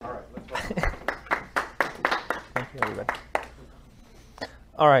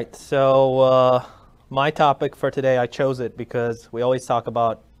All right, so my topic for today, I chose it because we always talk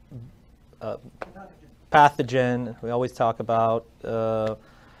about pathogen. We always talk about the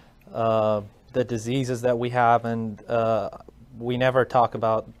diseases that we have, and we never talk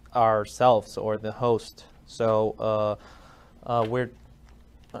about ourselves or the host. So I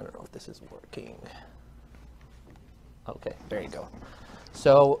don't know if this is working. Okay, there you go.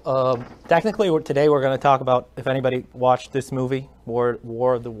 So technically, today we're going to talk about, if anybody watched this movie,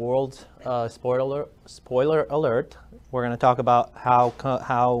 War of the Worlds, spoiler alert, we're going to talk about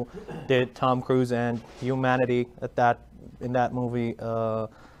how did Tom Cruise and humanity in that movie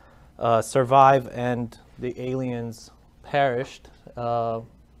survive and the aliens perished. Okay.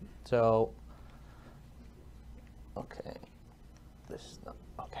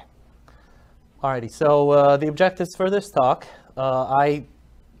 Okay. Alrighty, so the objectives for this talk, I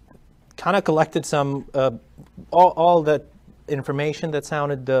kind of collected some, all the information that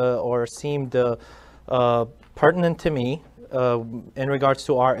sounded or seemed pertinent to me in regards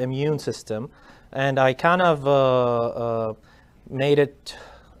to our immune system, and I kind of made it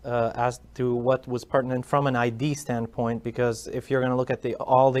as to what was pertinent from an ID standpoint, because if you're going to look at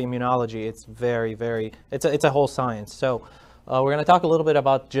all the immunology, it's it's a whole science. So we're going to talk a little bit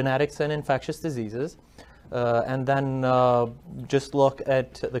about genetics and infectious diseases, and then just look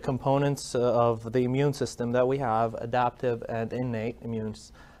at the components of the immune system that we have, adaptive and innate immune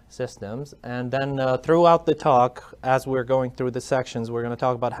systems. And then throughout the talk, as we're going through the sections, we're going to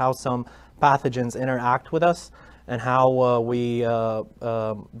talk about how some pathogens interact with us and how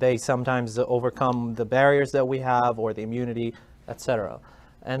they sometimes overcome the barriers that we have or the immunity, etc.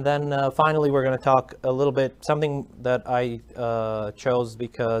 And then finally, we're going to talk a little bit, something that I chose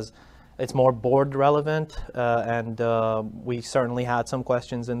because it's more board relevant, and we certainly had some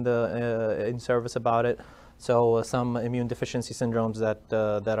questions in service about it. So some immune deficiency syndromes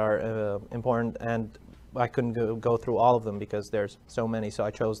that are important, and I couldn't go through all of them because there's so many. So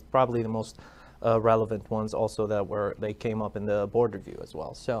I chose probably the most relevant ones also they came up in the board review as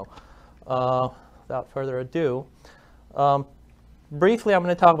well. So without further ado, briefly, I'm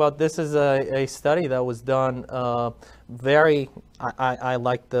going to talk about, this is a study that was done I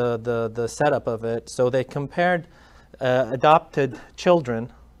like the setup of it. So they compared adopted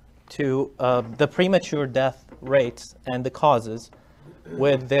children to the premature death rates and the causes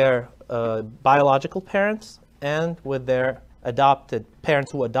with their biological parents and with their adopted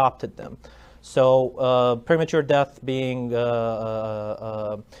parents who adopted them. So premature death being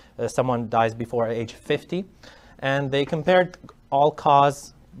someone dies before age 50, and they compared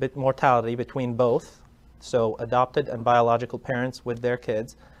all-cause mortality between both, so adopted and biological parents with their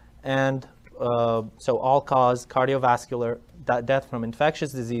kids, and so all-cause cardiovascular death from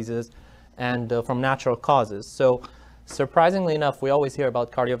infectious diseases and from natural causes. So surprisingly enough, we always hear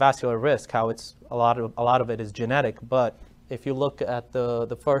about cardiovascular risk, how it's a lot of it is genetic, but if you look at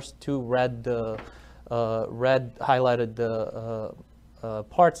the first two red highlighted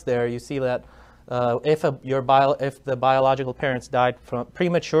parts there, you see that if the biological parents died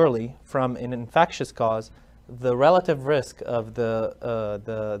prematurely from an infectious cause, the relative risk of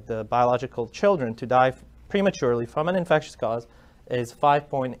the biological children to die prematurely from an infectious cause is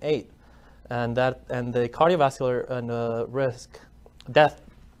 5.8, and the cardiovascular death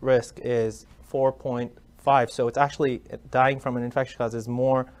risk is 4.5. So it's actually, dying from an infectious cause is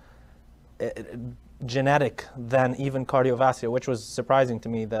more genetic than even cardiovascular, which was surprising to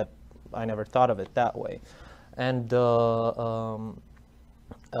me that I never thought of it that way. And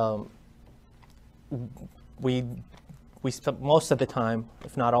we most of the time,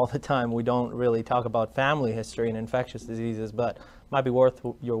 if not all the time, we don't really talk about family history and infectious diseases, but it might be worth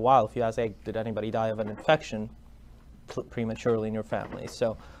your while if you ask, hey, did anybody die of an infection prematurely in your family?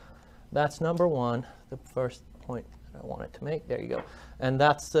 So that's number one, the first point that I wanted to make. There you go. And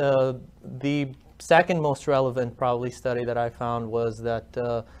that's the second most relevant probably study that I found was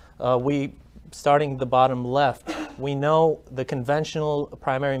that starting the bottom left, we know the conventional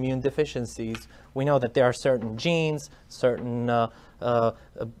primary immune deficiencies. We know that there are certain genes, certain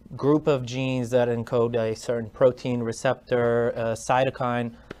group of genes that encode a certain protein receptor,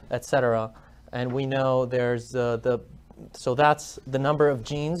 cytokine, etc. And we know there's so that's the number of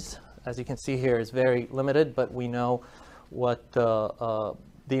genes, as you can see here, is very limited, but we know what the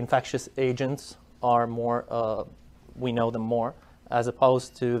infectious agents are more, we know them more, as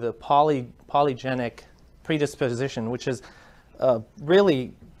opposed to the polygenic predisposition, which is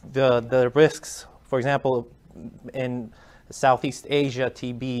really the risks, for example, in Southeast Asia,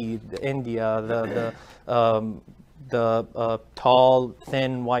 TB, India, the tall,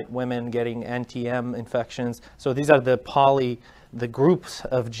 thin white women getting NTM infections. So these are the the groups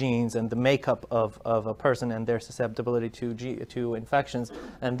of genes and the makeup of a person and their susceptibility to infections.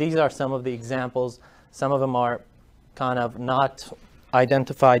 And these are some of the examples. Some of them are kind of not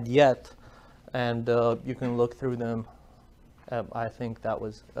identified yet, and you can look through them. I think that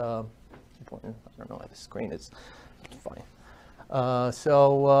was important. I don't know why the screen is fine.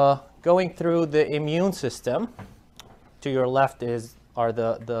 So going through the immune system, to your left are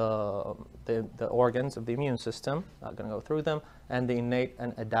the organs of the immune system. Not going to go through them, and the innate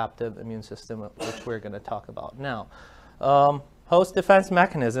and adaptive immune system, which we're going to talk about now. Host defense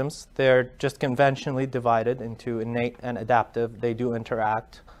mechanisms, they're just conventionally divided into innate and adaptive. They do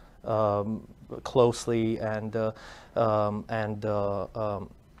interact closely and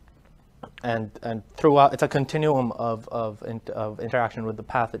throughout. It's a continuum of interaction with the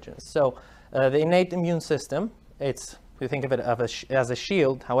pathogens. So the innate immune system, we think of it as a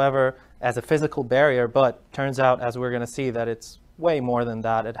shield, however, as a physical barrier, but turns out, as we're going to see, that it's way more than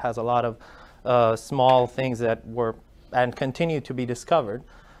that. It has a lot of small things that were and continue to be discovered.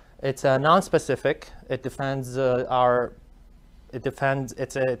 It's non-specific. It defends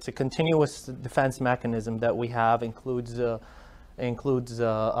it's a continuous defense mechanism that we have, includes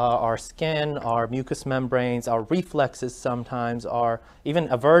our skin, our mucous membranes, our reflexes sometimes, even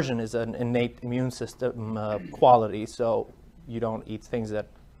aversion is an innate immune system quality, so you don't eat things that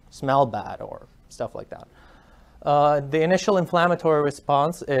smell bad or stuff like that. The initial inflammatory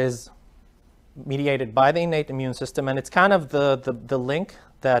response is mediated by the innate immune system, and it's kind of the link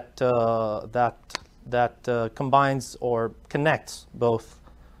that combines or connects both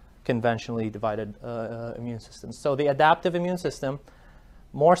conventionally divided immune systems. So the adaptive immune system,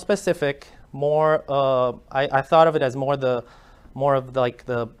 more specific, I thought of it as more of like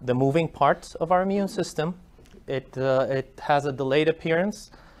the moving parts of our immune system. It has a delayed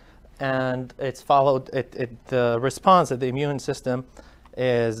appearance, and it's followed. The response of the immune system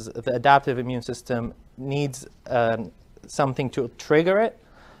is the adaptive immune system needs something to trigger it,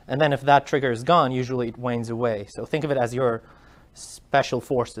 and then if that trigger is gone, usually it wanes away. So think of it as your special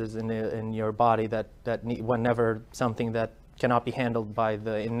forces in your body that need, whenever something that cannot be handled by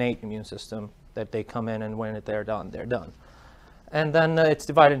the innate immune system, that they come in, and when they're done, they're done. And then it's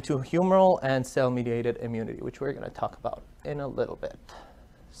divided into humoral and cell-mediated immunity, which we're going to talk about in a little bit.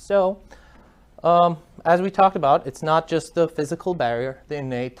 So as we talked about, it's not just the physical barrier, the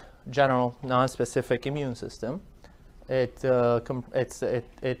innate, general, non-specific immune system. It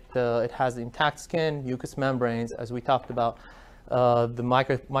has intact skin, mucous membranes, as we talked about, the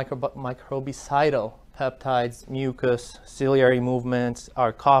microbicidal peptides, mucus, ciliary movements,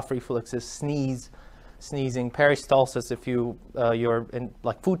 our cough reflexes, sneezing, peristalsis. If you're in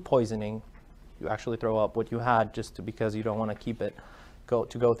like food poisoning, you actually throw up what you had just because you don't want to keep it go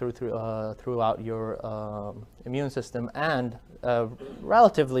through throughout your immune system. And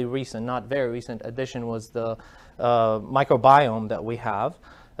relatively recent, not very recent addition was the microbiome that we have,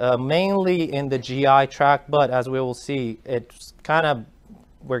 mainly in the GI tract, but as we will see, it's kind of,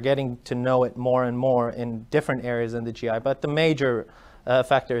 we're getting to know it more and more in different areas in the GI, but the major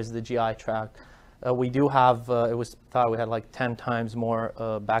factor is the GI tract. We do have, it was thought we had like 10 times more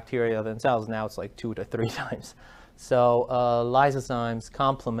bacteria than cells. Now it's like 2 to 3 times. So lysozymes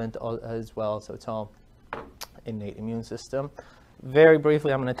complement as well, so it's all innate immune system. Very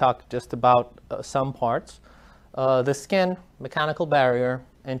briefly, I'm going to talk just about some parts. The skin, mechanical barrier,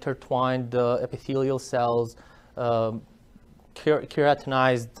 intertwined epithelial cells,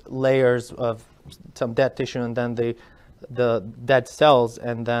 keratinized layers of some dead tissue, and then the dead cells,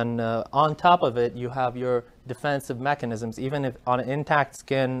 and then on top of it you have your defensive mechanisms. Even if on an intact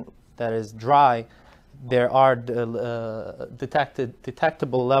skin that is dry, there are detectable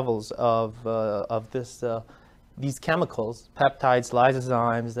levels of these chemicals, peptides,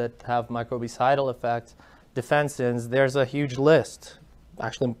 lysozymes that have microbicidal effects, defensins. There's a huge list,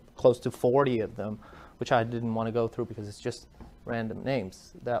 actually close to 40 of them, which I didn't want to go through because it's just random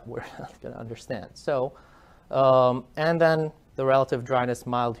names that we're not going to understand. So, and then the relative dryness,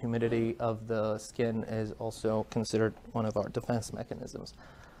 mild humidity of the skin is also considered one of our defense mechanisms.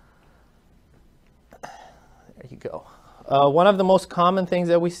 There you go. One of the most common things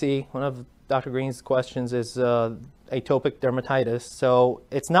that we see, one of Dr. Green's questions, is atopic dermatitis. So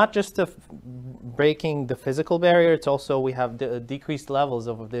it's not just breaking the physical barrier, it's also we have decreased levels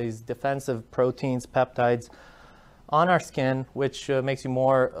of these defensive proteins, peptides on our skin, which makes you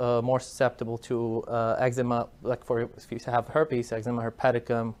more susceptible to eczema, like if you have herpes, eczema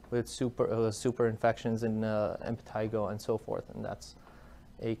herpeticum with super infections in impetigo and so forth, and that's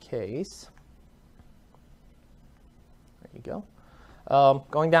a case. There you go.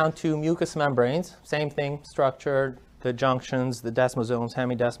 Going down to mucous membranes, same thing, structured, the junctions, the desmosomes,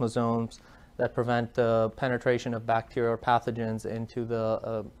 hemidesmosomes that prevent the penetration of bacteria or pathogens into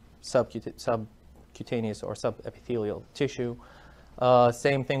the subcutaneous or subepithelial tissue.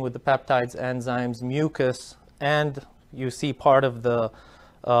 Same thing with the peptides, enzymes, mucus, and you see part of the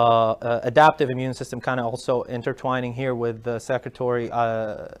adaptive immune system kind of also intertwining here with the secretory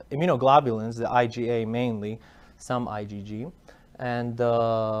immunoglobulins, the IgA mainly, some IgG. And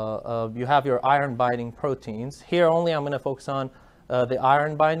you have your iron-binding proteins. Here only I'm going to focus on the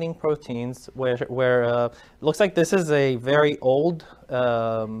iron-binding proteins, where it looks like this is a very old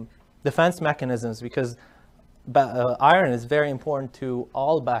defense mechanisms, because iron is very important to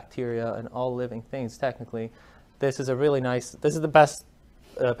all bacteria and all living things, technically. This is a really nice, this is the best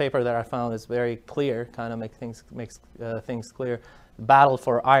paper that I found. Is very clear, kind of makes things clear. Battle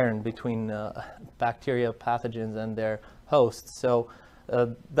for iron between bacteria, pathogens, and their hosts. So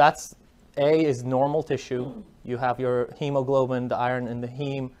that's A is normal tissue. You have your hemoglobin, the iron in the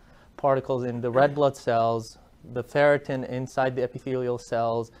heme particles in the red blood cells, the ferritin inside the epithelial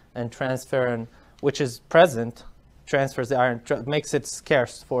cells, and transferrin, which is present, transfers the iron, makes it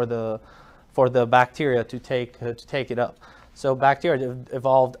scarce for the bacteria to take it up. So bacteria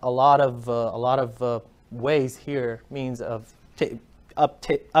evolved a lot of ways here, means of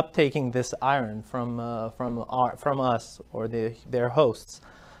uptaking this iron from us or their hosts.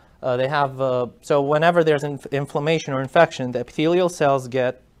 They have so whenever there's inflammation or infection, the epithelial cells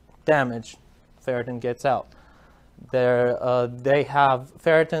get damaged, ferritin gets out. They have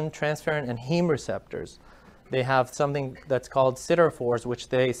ferritin, transferrin, and heme receptors. They have something that's called siderophores, which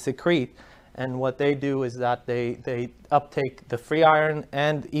they secrete, and what they do is that they uptake the free iron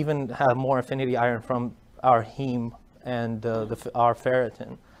and even have more affinity iron from our heme and our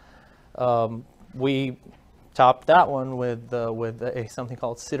ferritin. We top that one with something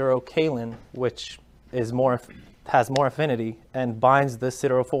called siderocalin, which has more affinity and binds the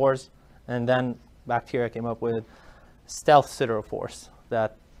siderophores, and then bacteria came up with stealth siderophores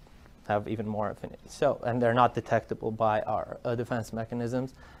that have even more affinity. So, and they're not detectable by our defense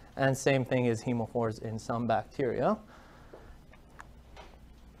mechanisms. And same thing is hemophores in some bacteria.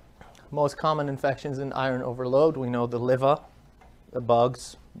 Most common infections in iron overload, we know the liver, the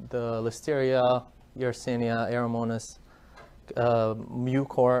bugs, the Listeria, Yersinia, Aeromonas,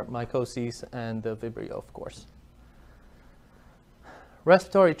 Mucor, mycosis, and the Vibrio, of course.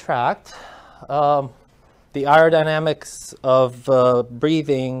 Respiratory tract, the aerodynamics of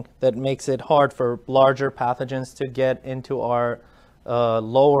breathing that makes it hard for larger pathogens to get into our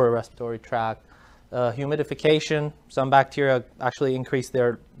lower respiratory tract. Humidification, some bacteria actually increase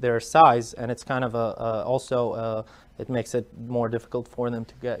their size, and it's kind of also it makes it more difficult for them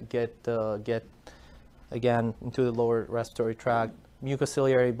to get again into the lower respiratory tract.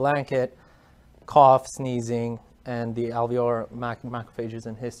 Mucociliary blanket, cough, sneezing, and the alveolar macrophages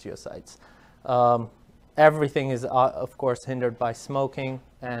and histiocytes. Everything is of course hindered by smoking,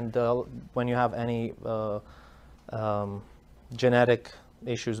 and when you have any genetic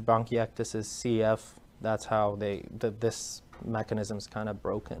issues, bronchiectasis, CF, that's how this mechanism is kind of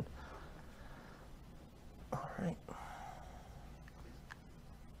broken. All right.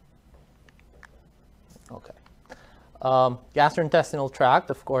 Okay. Gastrointestinal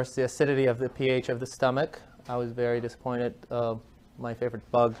tract, of course, the acidity of the pH of the stomach. I was very disappointed. My favorite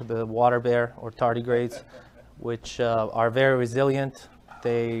bug, the water bear or tardigrades, which are very resilient.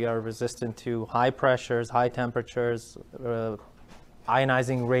 They are resistant to high pressures, high temperatures,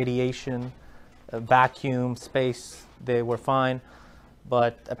 ionizing radiation, vacuum, space. They were fine,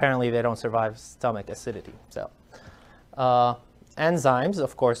 but apparently they don't survive stomach acidity. So enzymes,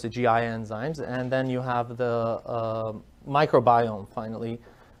 of course, the GI enzymes, and then you have the microbiome finally,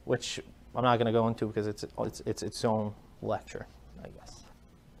 which I'm not going to go into because it's its own lecture, I guess.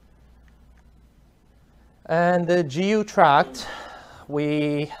 And the GU tract,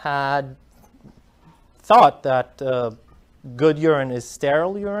 we had thought that good urine is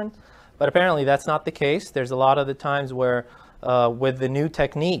sterile urine, but apparently that's not the case. There's a lot of the times where with the new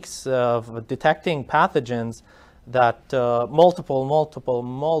techniques of detecting pathogens that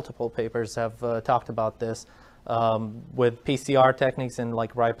multiple papers have talked about this, with PCR techniques and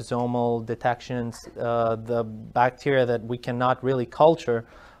like ribosomal detections, the bacteria that we cannot really culture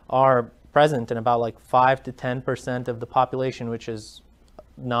are present in about like 5 to 10% of the population, which is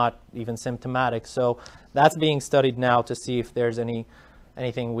not even symptomatic. So that's being studied now to see if there's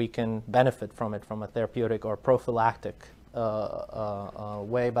anything we can benefit from it from a therapeutic or prophylactic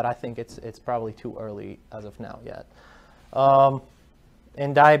way, but I think it's probably too early as of now yet.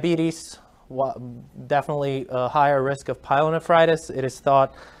 In diabetes, definitely a higher risk of pyelonephritis. It is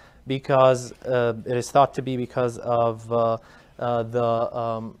thought because it is thought to be because of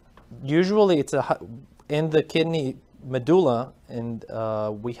usually it's in the kidney medulla, and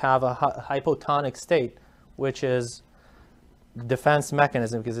we have a hypotonic state, which is defense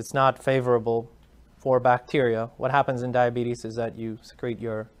mechanism because it's not favorable for bacteria. What happens in diabetes is that you secrete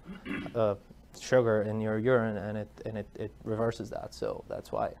your sugar in your urine, and it reverses that. So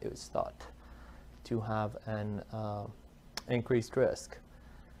that's why it was thought to have an increased risk.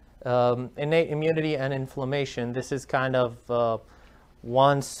 Innate immunity and inflammation. This is kind of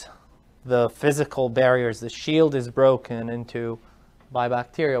once the physical barriers, the shield is broken into by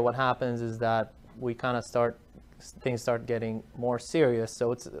bacteria, what happens is that we kind of things start getting more serious.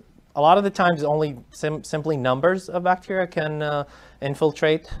 So it's a lot of the times only simply numbers of bacteria can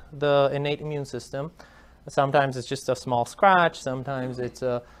infiltrate the innate immune system. Sometimes it's just a small scratch. Sometimes it's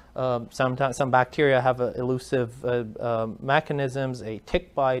sometimes some bacteria have elusive mechanisms, a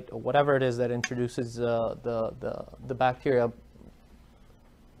tick bite, or whatever it is that introduces the bacteria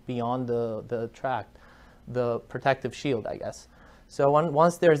beyond the tract, the protective shield, I guess. So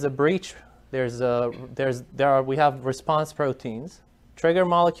once there's a breach, we have response proteins, trigger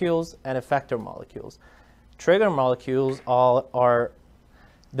molecules, and effector molecules. Trigger molecules are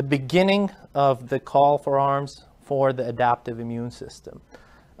the beginning of the call for arms for the adaptive immune system.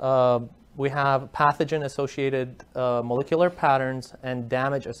 We have pathogen-associated molecular patterns and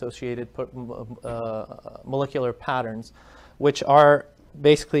damage-associated molecular patterns, which are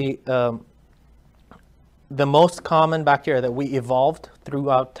basically the most common bacteria that we evolved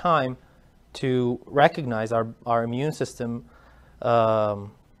throughout time to recognize. Our immune system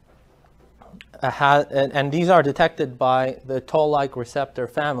and these are detected by the toll-like receptor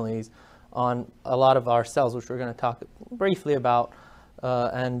families on a lot of our cells, which we're going to talk briefly about,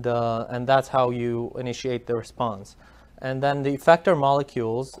 and that's how you initiate the response. And then the effector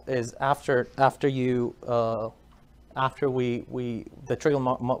molecules is what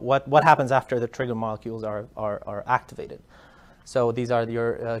happens after the trigger molecules are activated. So these are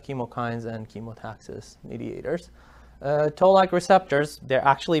your chemokines and chemotaxis mediators. Toll-like receptors, they're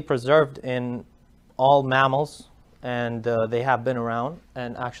actually preserved in all mammals, and they have been around.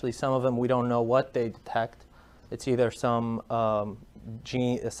 And actually, some of them we don't know what they detect. It's either some pathogens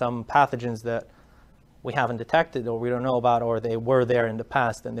that we haven't detected or we don't know about, or they were there in the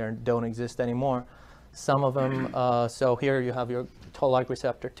past and they don't exist anymore. Some of them, so here you have your toll-like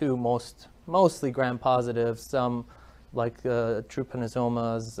receptor 2, mostly gram-positive, some like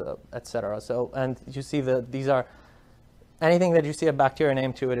trypanosomas, etc. So, and you see these are, anything that you see a bacteria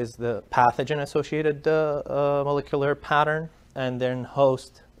name to it is the pathogen-associated molecular pattern, and then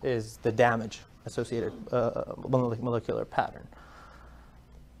host is the damage-associated molecular pattern.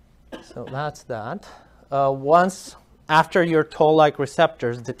 So that's that. Once after your toll-like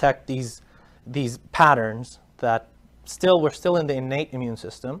receptors detect these patterns that we're still in the innate immune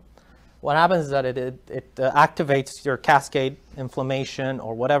system, what happens is that it activates your cascade inflammation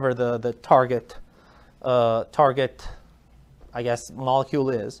or whatever the target, I guess, molecule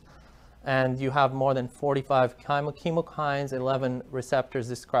is. And you have more than 45 chemokines, 11 receptors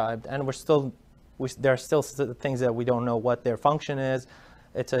described, and there are still things that we don't know what their function is.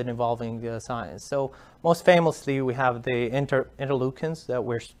 It's an evolving science. So most famously, we have the interleukins that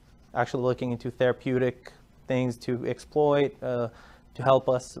we're actually looking into therapeutic things to exploit, to help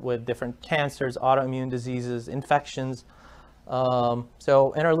us with different cancers, autoimmune diseases, infections.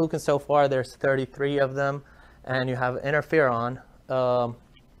 So interleukins, so far, there's 33 of them. And you have interferon.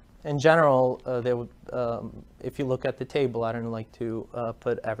 In general, if you look at the table, I don't like to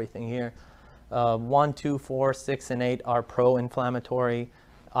put everything here. 1, 2, 4, 6, and 8 are pro-inflammatory.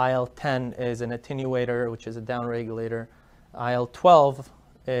 IL-10 is an attenuator, which is a downregulator. IL-12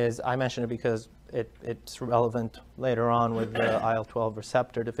 is, I mentioned it because it's relevant later on with the IL-12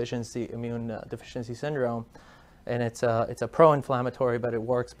 receptor deficiency, immune deficiency syndrome. And it's a pro-inflammatory, but it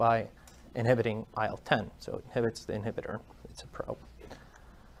works by inhibiting IL-10. So it inhibits the inhibitor. It's a pro.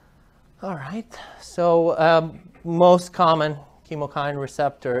 All right. So most common chemokine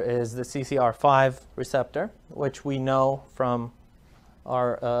receptor is the CCR5 receptor, which we know from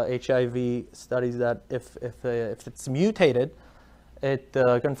our HIV studies that if it's mutated, it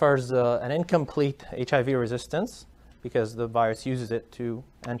confers an incomplete HIV resistance because the virus uses it to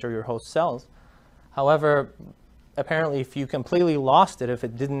enter your host cells. However, apparently, if you completely lost it, if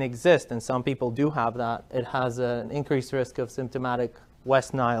it didn't exist, and some people do have that, it has an increased risk of symptomatic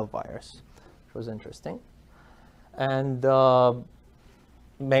West Nile virus, which was interesting. And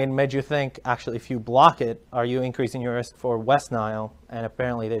made you think, actually, if you block it, are you increasing your risk for West Nile? And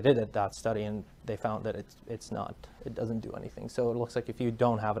apparently they did that study, and they found that it's not. It doesn't do anything. So it looks like if you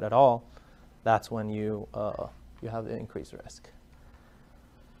don't have it at all, that's when you have the increased risk.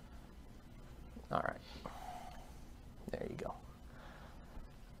 All right. There you go.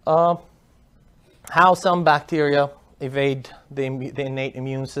 How some bacteria evade the innate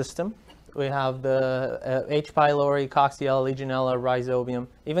immune system. We have the H. pylori, Coxiella, Legionella, Rhizobium,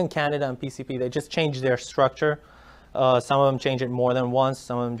 even Candida and PCP. They just change their structure. Some of them change it more than once,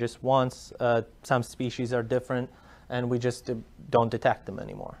 some of them just once. Some species are different, and we just don't detect them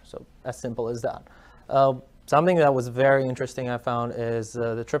anymore. So as simple as that. Something that was very interesting I found is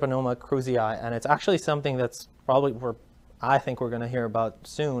the Trypanosoma cruzi, and it's actually something that's probably I think we're going to hear about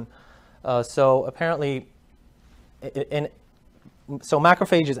soon. So apparently, so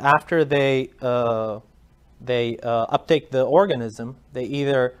macrophages, after they uptake the organism, they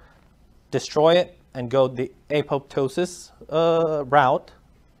either destroy it and go the apoptosis route,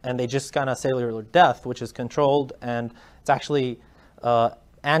 and they just kind of cellular death, which is controlled, and it's actually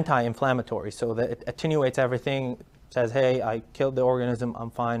anti-inflammatory, so that it attenuates everything, says, hey, I killed the organism, I'm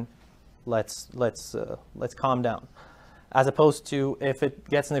fine, let's calm down. As opposed to if it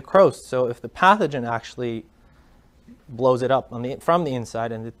gets necrosed, so if the pathogen actually blows it up from the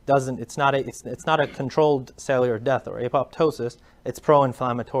inside, and it's not a controlled cellular death or apoptosis, it's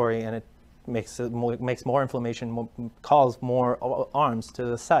pro-inflammatory, and it makes more inflammation, calls more arms to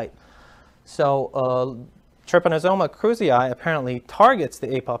the site. So Trypanosoma cruzi apparently targets the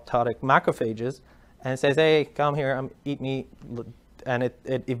apoptotic macrophages and says, hey, come here, eat me, and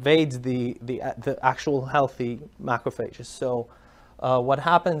it evades the actual healthy macrophages. So what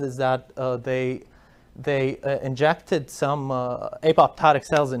happens is that they injected some apoptotic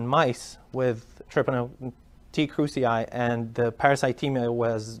cells in mice with Trypanosoma cruzi, and the parasitemia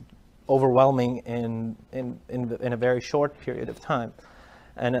was overwhelming in a very short period of time.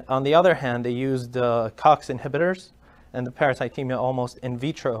 And on the other hand, they used COX inhibitors, and the parasitemia almost in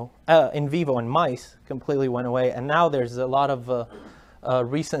vivo in mice completely went away. And now there's a lot of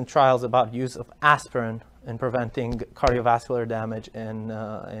recent trials about use of aspirin in preventing cardiovascular damage in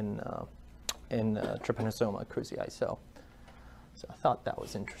Trypanosoma cruzi. So I thought that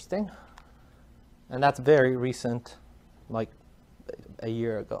was interesting. And that's very recent, like a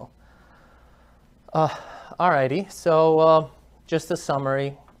year ago. Alrighty, so just a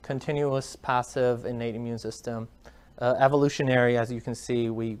summary: continuous passive innate immune system. Evolutionary, as you can see,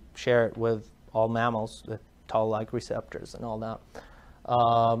 we share it with all mammals, the toll-like receptors and all that.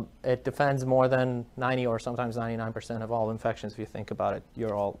 It defends more than 90 or sometimes 99% of all infections. If you think about it,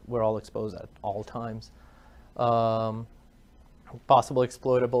 we're all exposed at all times. Possible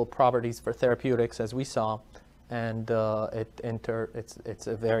exploitable properties for therapeutics, as we saw, and it's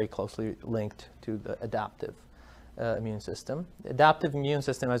very closely linked to the adaptive immune system. The adaptive immune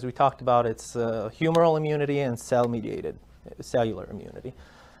system, as we talked about, it's humoral immunity and cell-mediated cellular immunity.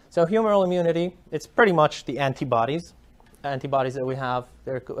 So humoral immunity, it's pretty much the antibodies that we have.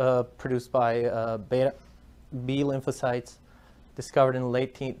 They're produced by beta B lymphocytes, discovered in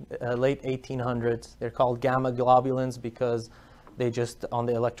late 1800s. They're called gamma globulins because they just, on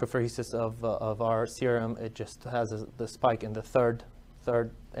the electrophoresis of our serum, it just has the spike in the third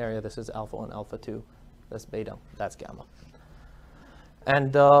area. This is alpha 1, alpha 2. That's beta, that's gamma.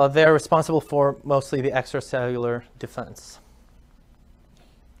 And they're responsible for mostly the extracellular defense.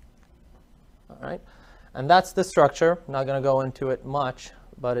 All right, and that's the structure. I'm not going to go into it much,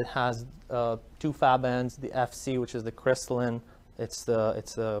 but it has two Fab ends, the Fc, which is the crystalline. It's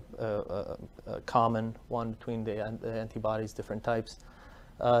a common one between the antibodies, different types.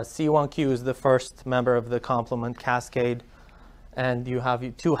 C1q is the first member of the complement cascade, and you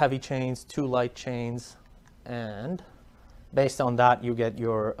have two heavy chains, two light chains, and based on that you get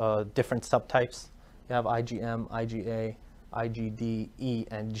your different subtypes. You have IgM, IgA, IgD, E,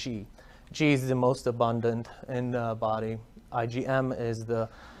 and G. G is the most abundant in the body. IgM is the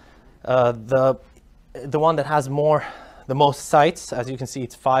one that has the most sites. As you can see,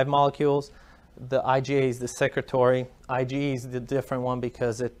 it's 5 molecules. The IgA is the secretory. IgE is the different one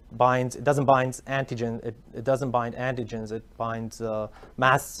because it doesn't bind antigen. It doesn't bind antigens. It binds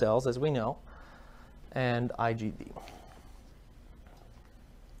mast cells, as we know. And IgD.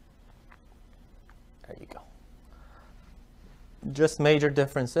 There you go. Just major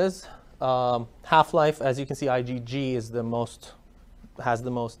differences. Half-life, as you can see, IgG is the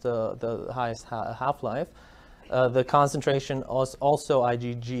highest half-life. The concentration also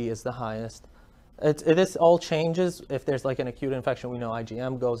IgG is the highest. This all changes if there's like an acute infection. We know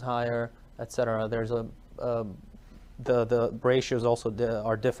IgM goes higher, etc. There's the ratios also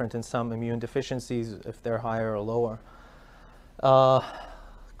are different in some immune deficiencies if they're higher or lower.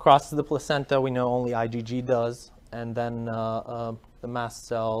 Crosses the placenta, we know only IgG does, and then the mast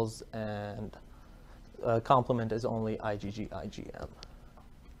cells and complement is only IgG, IgM.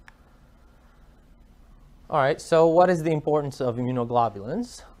 All right, so what is the importance of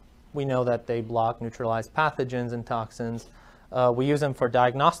immunoglobulins? We know that they block, neutralize pathogens and toxins. We use them for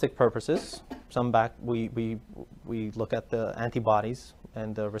diagnostic purposes. We look at the antibodies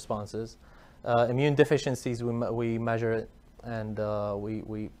and the responses. Immune deficiencies, we measure it, and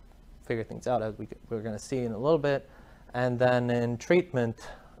we figure things out, as we're going to see in a little bit. And then in treatment,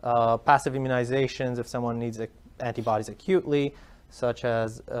 passive immunizations, if someone needs antibodies acutely, such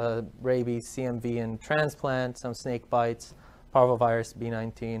as rabies, CMV, and transplant, some snake bites, parvovirus,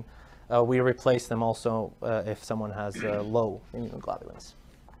 B19. We replace them also if someone has low immunoglobulins.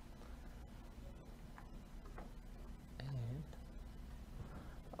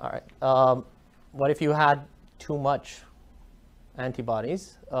 All right. What if you had too much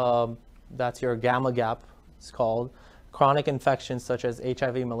antibodies? That's your gamma gap, it's called. Chronic infections such as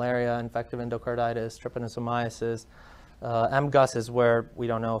HIV, malaria, infective endocarditis, trypanosomiasis. MGUS is where we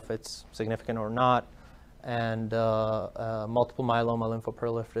don't know if it's significant or not. And multiple myeloma,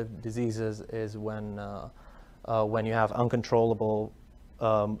 lymphoproliferative diseases is when you have uncontrollable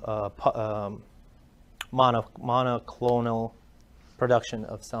monoclonal production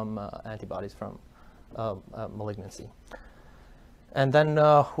of some antibodies from malignancy. And then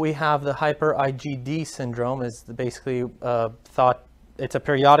we have the hyper-IgD syndrome, is basically thought it's a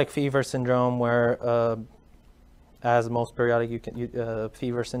periodic fever syndrome where, as most periodic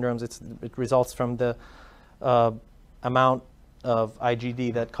fever syndromes, it results from the amount of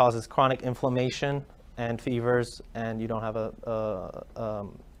IgD that causes chronic inflammation and fevers, and you don't have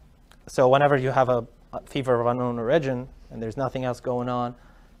so whenever you have a fever of unknown origin and there's nothing else going on,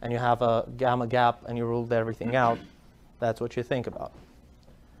 and you have a gamma gap and you ruled everything out, that's what you think about.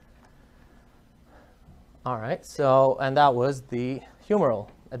 All right, so, and that was the humoral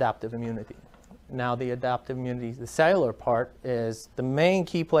adaptive immunity. Now the adaptive immunity, the cellular part, is the main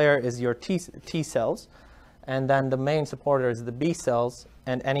key player is your T cells, and then the main supporter is the B cells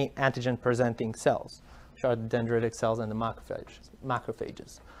and any antigen-presenting cells, which are the dendritic cells and the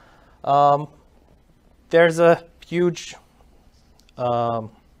macrophages. There's a huge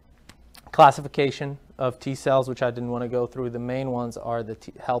classification of T cells, which I didn't want to go through. The main ones are the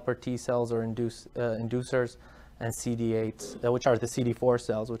helper T cells or inducers, and CD8s, which are the CD4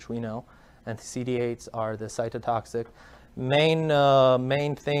 cells, which we know, and the CD8s are the cytotoxic.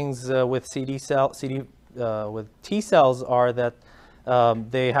 Main things with with T cells are that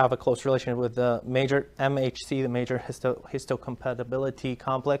they have a close relation with the major MHC, the major histocompatibility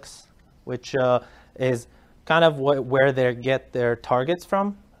complex, which is kind of where they get their targets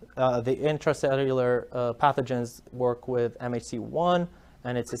from. The intracellular pathogens work with MHC1,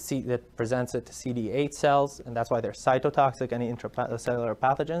 and it's that presents it to CD8 cells, and that's why they're cytotoxic, any intracellular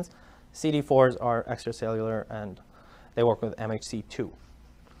pathogens. CD4s are extracellular, and they work with MHC2.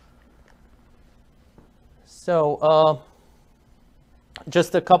 So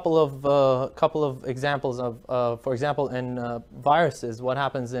just a couple of examples of, for example, in viruses, what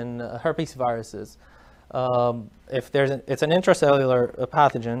happens in herpes viruses. If it's an intracellular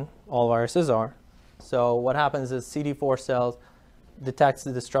pathogen, all viruses are. So what happens is CD4 cells detects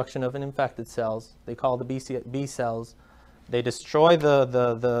the destruction of an infected cells. They call the B cells. They destroy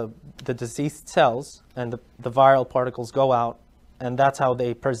the diseased cells, and the viral particles go out, and that's how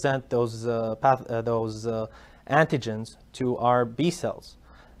they present those antigens to our B cells.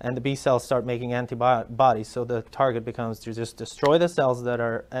 And the B cells start making antibodies. So the target becomes to just destroy the cells that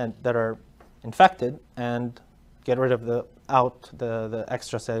are infected and get rid of the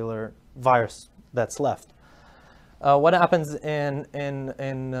extracellular virus that's left. What happens in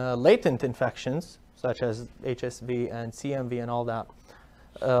latent infections, such as HSV and CMV and all that,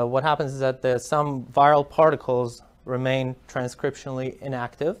 what happens is that some viral particles remain transcriptionally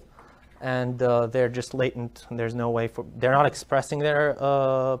inactive, and they're just latent. And there's no way they're not expressing their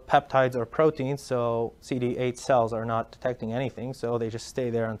peptides or proteins, so CD8 cells are not detecting anything, so they just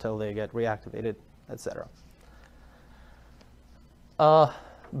stay there until they get reactivated, etc.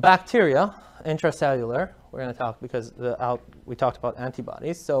 Bacteria, intracellular, we're going to talk because we talked about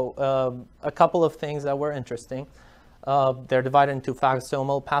antibodies. So a couple of things that were interesting. They're divided into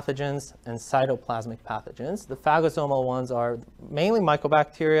phagosomal pathogens and cytoplasmic pathogens. The phagosomal ones are mainly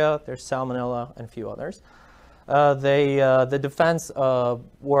mycobacteria, there's salmonella, and a few others. The defense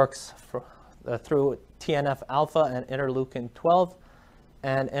works through TNF-alpha and interleukin-12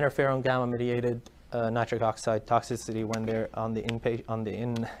 and interferon gamma-mediated nitric oxide toxicity when they're on the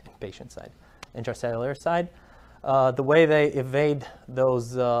inpatient side, intracellular side. The way they evade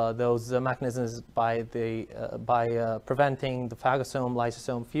those mechanisms by preventing the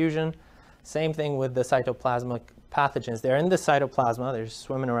phagosome-lysosome fusion. Same thing with the cytoplasmic pathogens. They're in the cytoplasma. They're just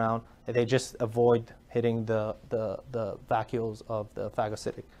swimming around. And they just avoid hitting the vacuoles of the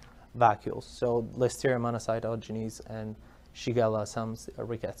phagocytic vacuoles. So Listeria monocytogenes and Shigella, some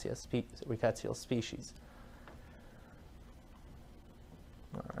rickettsial species.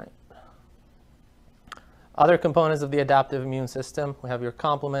 All right. Other components of the adaptive immune system, we have your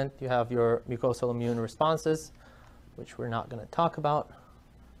complement, you have your mucosal immune responses, which we're not going to talk about.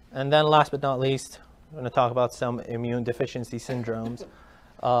 And then last but not least, we're going to talk about some immune deficiency syndromes.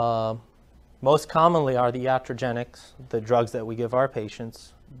 Most commonly are the iatrogenics, the drugs that we give our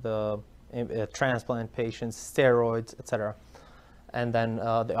patients, the transplant patients, steroids, etc. And then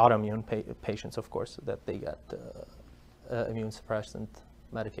the autoimmune patients, of course, that they get immune suppressant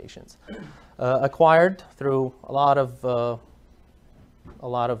medications. Acquired through a lot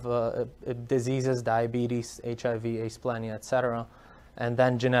of diseases, diabetes, HIV, asplenia, etc., and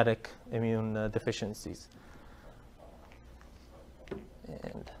then genetic immune deficiencies.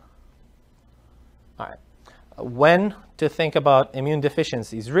 And all right, when to think about immune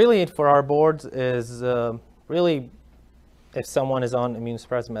deficiencies? Really, for our boards is really if someone is on immune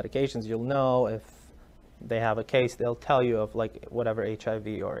suppressive medications, you'll know. If they have a case, they'll tell you of like whatever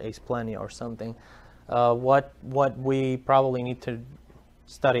HIV or asplenia or something. What we probably need to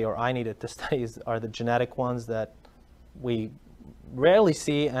study, or I needed to study, are the genetic ones that we rarely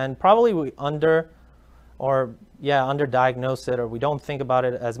see, and probably we underdiagnose it, or we don't think about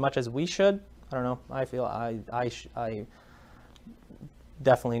it as much as we should. I don't know. I feel I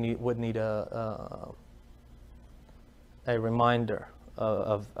definitely would need a reminder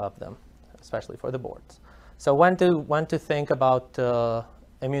of them, especially for the boards. So when to think about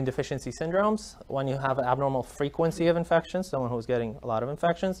immune deficiency syndromes? When you have an abnormal frequency of infections, someone who's getting a lot of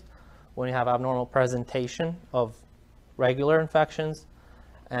infections, when you have abnormal presentation of regular infections,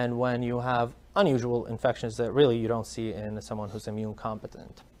 and when you have unusual infections that really you don't see in someone who's immune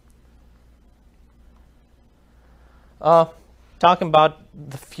competent. Talking about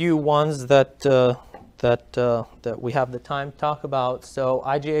the few ones that we have the time to talk about. So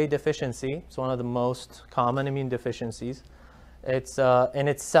IgA deficiency is one of the most common immune deficiencies. It's in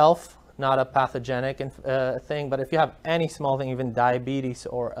itself not a pathogenic thing, but if you have any small thing, even diabetes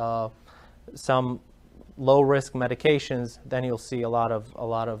or some low-risk medications, then you'll see a lot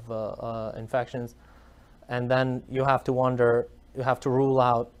of infections, and then you have to wonder, you have to rule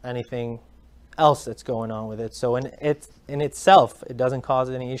out anything else that's going on with it. So in itself, it doesn't cause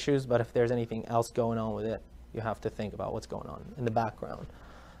any issues, but if there's anything else going on with it, you have to think about what's going on in the background.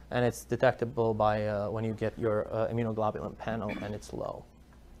 And it's detectable by when you get your immunoglobulin panel and it's low.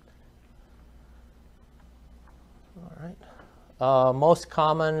 All right. Most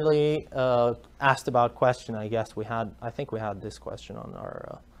commonly asked about question, I think we had this question on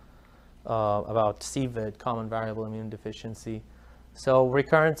our about CVID, common variable immune deficiency. So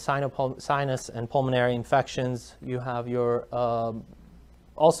recurrent sinus and pulmonary infections. You have your,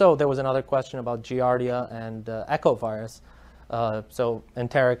 also there was another question about Giardia and echovirus. So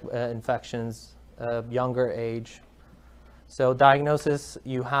enteric infections, younger age. So diagnosis,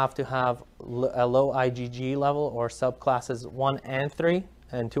 you have to have a low IgG level or subclasses 1 and 3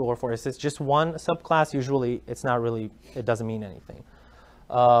 and 2 or 4. If it's just one subclass, usually it's not really, it doesn't mean anything.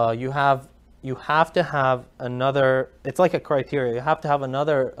 You have to have another, it's like a criteria, you have to have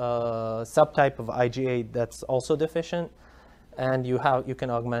another subtype of IgA that's also deficient, and you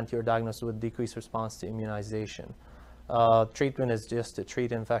can augment your diagnosis with decreased response to immunization. Treatment is just to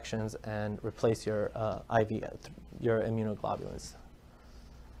treat infections and replace your your immunoglobulins.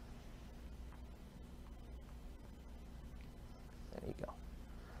 There you go.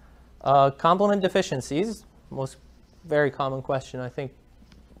 Complement deficiencies, very common question. I think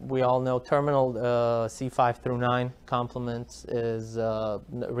we all know terminal C5 through 9 complements is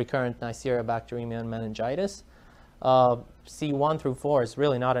recurrent Neisseria bacteremia and meningitis. C1 through 4 is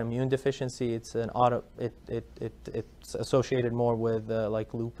really not an immune deficiency. It's an it's associated more with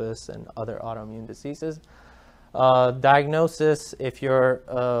like lupus and other autoimmune diseases. Diagnosis: if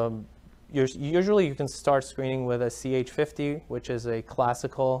usually you can start screening with a CH50, which is a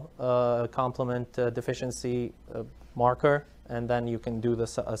classical complement deficiency marker, and then you can do the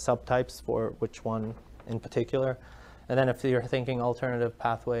subtypes for which one in particular. And then if you're thinking alternative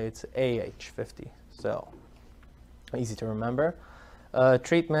pathway, it's AH50. So easy to remember.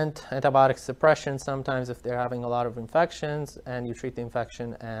 Treatment, antibiotic suppression sometimes if they're having a lot of infections, and you treat the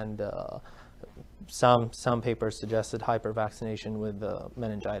infection, and some papers suggested hypervaccination with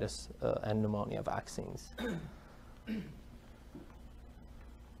meningitis and pneumonia vaccines.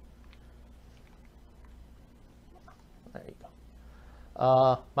 There you go.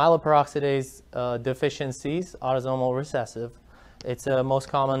 Myeloperoxidase deficiencies, autosomal recessive. It's a most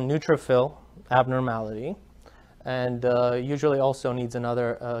common neutrophil abnormality, and usually also needs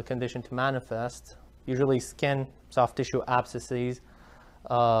another condition to manifest, usually skin, soft tissue abscesses,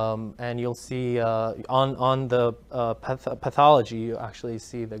 and you'll see on the pathology, you actually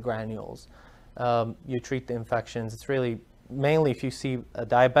see the granules. You treat the infections. It's really mainly if you see a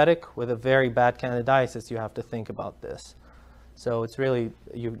diabetic with a very bad candidiasis, you have to think about this. So it's really,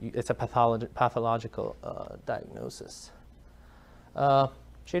 it's a pathological diagnosis.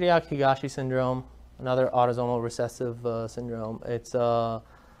 Chidiac-Higashi syndrome, another autosomal recessive syndrome. It's the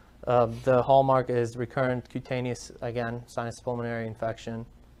hallmark is recurrent cutaneous, again, sinus pulmonary infection,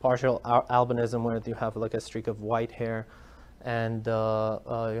 partial albinism where you have like a streak of white hair, and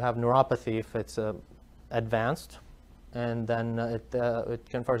you have neuropathy if it's advanced, and then it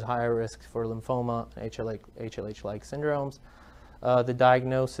confers higher risk for lymphoma, HLH-like syndromes. The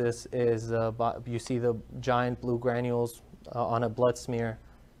diagnosis is you see the giant blue granules on a blood smear,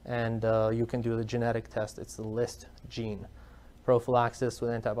 and you can do the genetic test. It's the LIST gene. Prophylaxis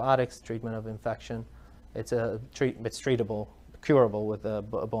with antibiotics, treatment of infection. It's treatable, curable with a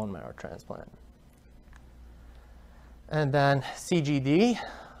bone marrow transplant. And then CGD,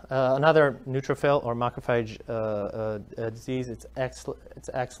 another neutrophil or macrophage disease. It's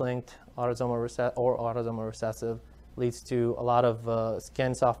X-linked autosomal recessive. Leads to a lot of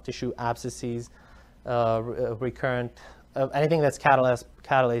skin, soft tissue abscesses, recurrent, anything that's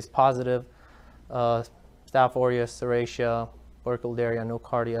catalase positive, Staph aureus, Serratia, Burkholderia,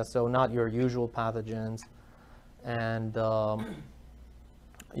 Nocardia, so not your usual pathogens. And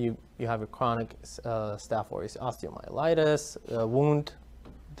you have your chronic Staph aureus osteomyelitis,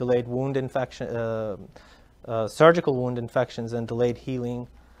 delayed wound infection, surgical wound infections, and delayed healing.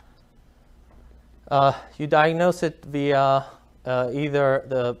 You diagnose it via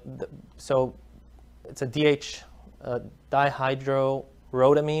either so it's a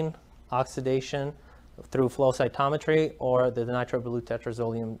dihydrorhodamine oxidation through flow cytometry or the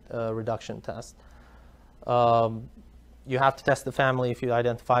nitrobilute-tetrazolium reduction test. You have to test the family if you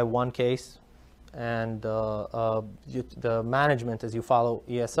identify one case, and the management is you follow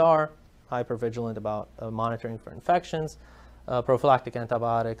ESR, hypervigilant about monitoring for infections, prophylactic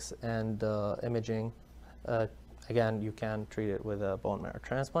antibiotics, and imaging. Again, you can treat it with a bone marrow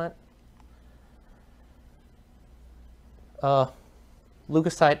transplant.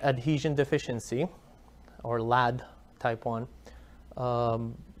 Leukocyte adhesion deficiency, or LAD type 1.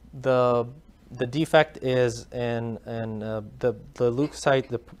 The defect is in the leukocyte.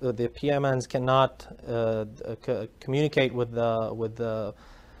 The PMNs cannot communicate with the.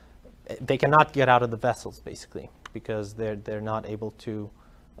 They cannot get out of the vessels basically, because they're not able to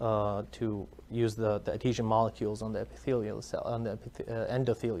use the adhesion molecules on the epithelial cell, on the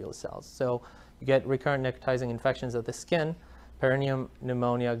endothelial cells. So you get recurrent necrotizing infections of the skin, perineum,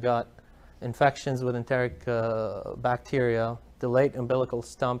 pneumonia, gut, infections with enteric bacteria. Delayed umbilical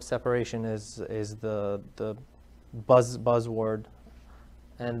stump separation is the buzzword,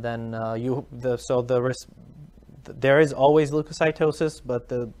 and then there is always leukocytosis, but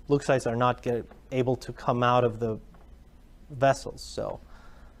the leukocytes are not able to come out of the vessels, so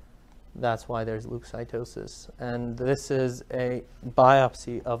that's why there's leukocytosis. And this is a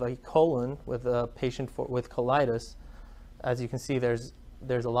biopsy of a colon with a patient with colitis. As you can see, there's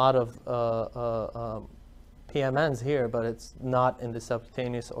a lot of PMNs here, but it's not in the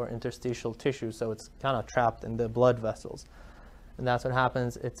subcutaneous or interstitial tissue, so it's kind of trapped in the blood vessels. And that's what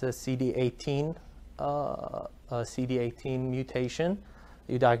happens. It's a CD18 mutation.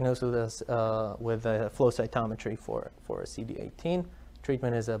 You diagnose with a flow cytometry for a CD18.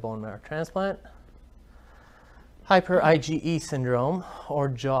 Treatment is a bone marrow transplant. Hyper IgE syndrome, or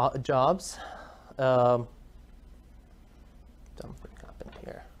JOBS. Something happened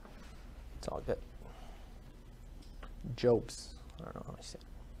here. It's all good. JOBS. I don't know how I say it.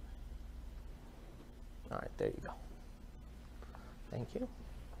 All right, there you go. Thank you.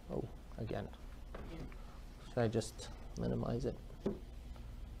 Oh, again. Should I just minimize it?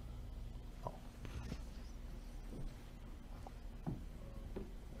 Oh.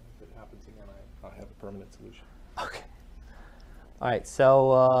 If it happens again, I have a permanent solution. Okay. All right,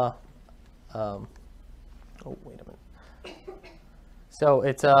 so, oh, wait a minute. So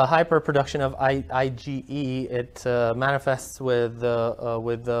it's a hyperproduction of IgE. It manifests with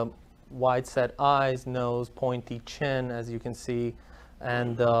the wide set eyes, nose, pointy chin, as you can see,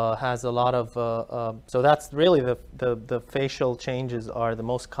 and has a lot of. So that's really the facial changes are the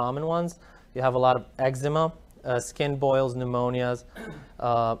most common ones. You have a lot of eczema, skin boils, pneumonias,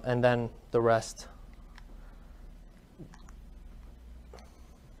 and then the rest.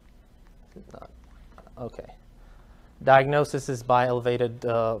 Okay. Diagnosis is by elevated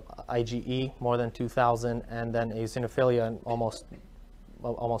IgE, more than 2,000, and then eosinophilia in almost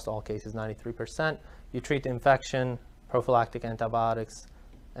all cases, 93%. You treat the infection, prophylactic antibiotics,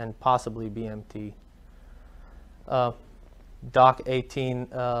 and possibly BMT. DOCK18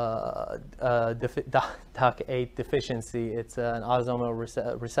 DOCK8 deficiency. It's an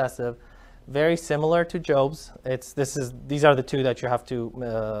autosomal recessive, very similar to Job's. These are the two that you have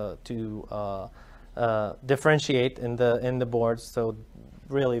to differentiate in the boards. So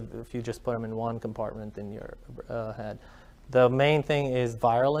really, if you just put them in one compartment in your head, the main thing is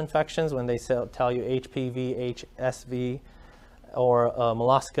viral infections. When they tell you HPV, HSV, or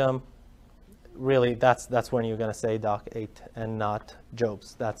molluscum, really that's when you're going to say DOCK8 and not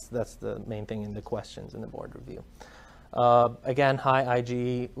Job's. That's the main thing in the questions in the board review. Again, high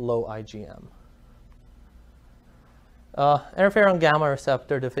IgE, low IgM. Interferon gamma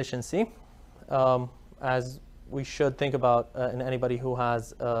receptor deficiency. As we should think about in anybody who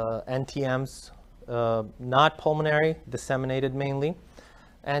has NTMs, not pulmonary, disseminated mainly,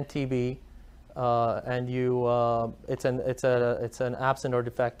 and TB, and it's an absent or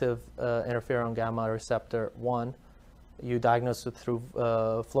defective interferon gamma receptor 1. You diagnose it through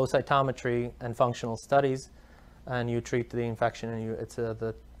flow cytometry and functional studies, and you treat the infection, and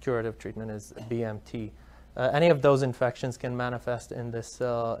the curative treatment is BMT. Any of those infections can manifest in this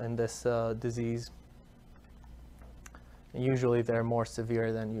disease. Usually they're more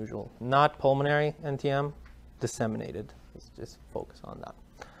severe than usual. Not pulmonary NTM, disseminated. Let's just focus on that.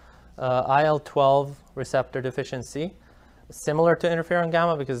 IL-12 receptor deficiency, similar to interferon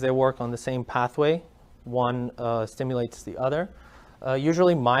gamma because they work on the same pathway. One stimulates the other.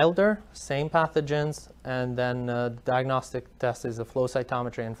 Usually milder, same pathogens, and then diagnostic test is a flow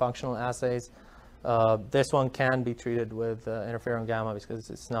cytometry and functional assays. This one can be treated with interferon gamma because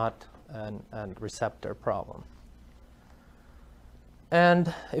it's not a receptor problem.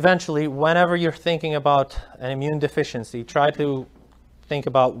 And eventually, whenever you're thinking about an immune deficiency, try to think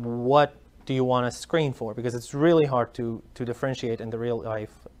about what do you want to screen for, because it's really hard to differentiate in the real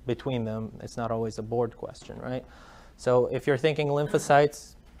life between them. It's not always a board question, right? So if you're thinking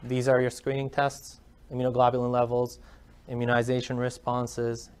lymphocytes, these are your screening tests: immunoglobulin levels, immunization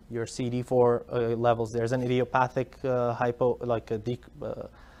responses, your CD4 levels. There's an idiopathic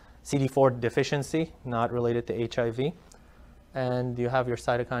CD4 deficiency, not related to HIV. And you have your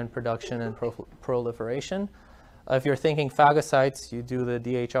cytokine production and proliferation. If you're thinking phagocytes, you do the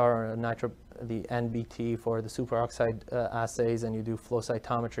DHR or the NBT for the superoxide assays, and you do flow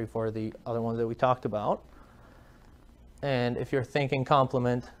cytometry for the other ones that we talked about. And if you're thinking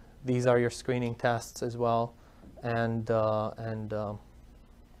complement, these are your screening tests as well. And I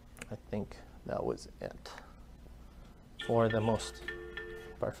think that was it for the most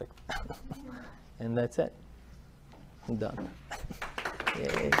perfect. And that's it. I'm done.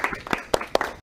 Yay.